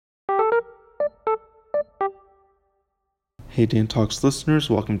Hey Dan Talks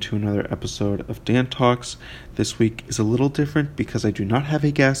listeners, welcome to another episode of Dan Talks. This week is a little different because I do not have a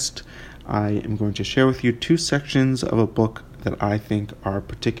guest. I am going to share with you two sections of a book that I think are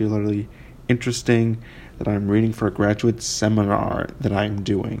particularly interesting, that I'm reading for a graduate seminar that I am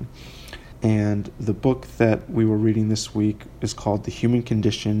doing. And the book that we were reading this week is called The Human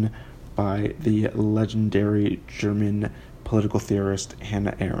Condition by the legendary German political theorist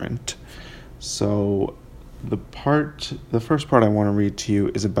Hannah Arendt. So the first part I want to read to you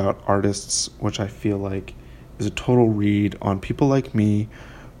is about artists, which I feel like is a total read on people like me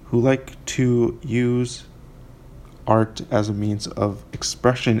who like to use art as a means of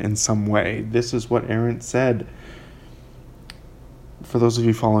expression in some way. This is what Arendt said. For those of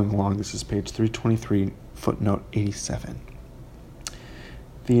you following along, this is page 323, footnote 87.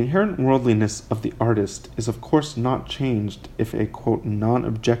 The inherent worldliness of the artist is of course not changed if a, quote,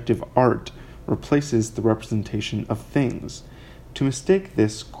 non-objective art replaces the representation of things. To mistake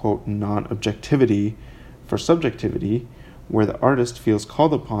this, quote, non-objectivity for subjectivity, where the artist feels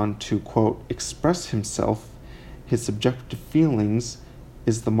called upon to, quote, express himself, his subjective feelings,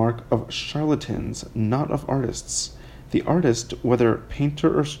 is the mark of charlatans, not of artists. The artist, whether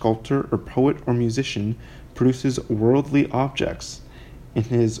painter or sculptor or poet or musician, produces worldly objects, and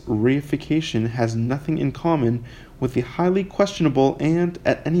his reification has nothing in common with the highly questionable and,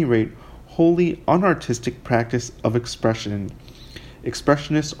 at any rate, wholly unartistic practice of expression.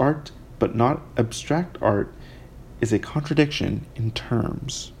 Expressionist art, but not abstract art, is a contradiction in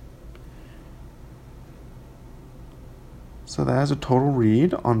terms. So that is a total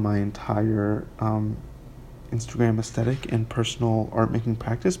read on my entire Instagram aesthetic and personal art-making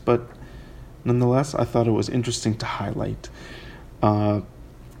practice, but nonetheless, I thought it was interesting to highlight. The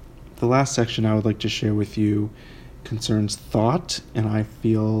last section I would like to share with you concerns thought, and I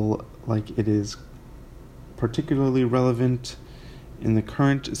feel like it is particularly relevant in the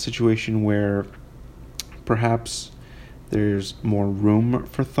current situation where perhaps there's more room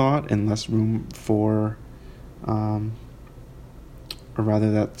for thought and less room for, or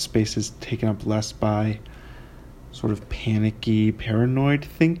rather that space is taken up less by sort of panicky, paranoid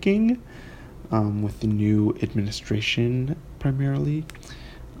thinking, with the new administration primarily.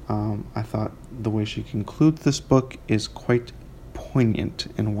 I thought the way she concludes this book is quite poignant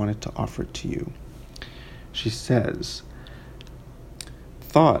and wanted to offer it to you. She says,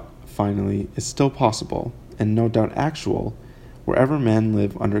 "Thought, finally, is still possible, and no doubt actual, wherever men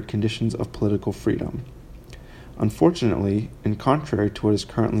live under conditions of political freedom. Unfortunately, and contrary to what is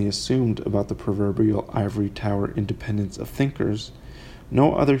currently assumed about the proverbial ivory tower independence of thinkers,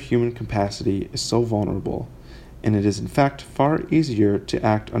 no other human capacity is so vulnerable, and it is in fact far easier to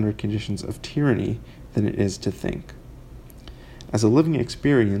act under conditions of tyranny than it is to think. As a living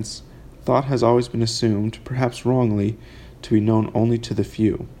experience, thought has always been assumed, perhaps wrongly, to be known only to the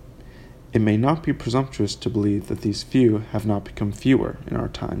few. It may not be presumptuous to believe that these few have not become fewer in our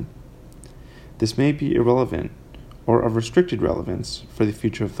time. This may be irrelevant, or of restricted relevance, for the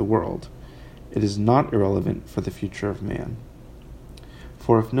future of the world. It is not irrelevant for the future of man.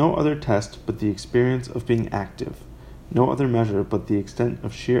 For if no other test but the experience of being active, no other measure but the extent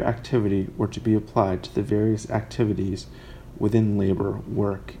of sheer activity were to be applied to the various activities within labor,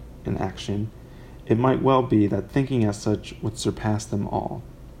 work, and action, it might well be that thinking as such would surpass them all.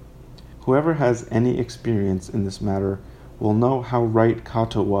 Whoever has any experience in this matter will know how right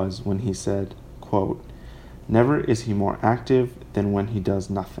Cato was when he said, quote, 'Never is he more active than when he does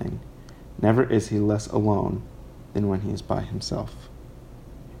nothing. Never is he less alone than when he is by himself.'"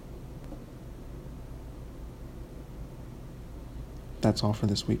 That's all for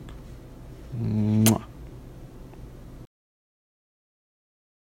this week. Mwah.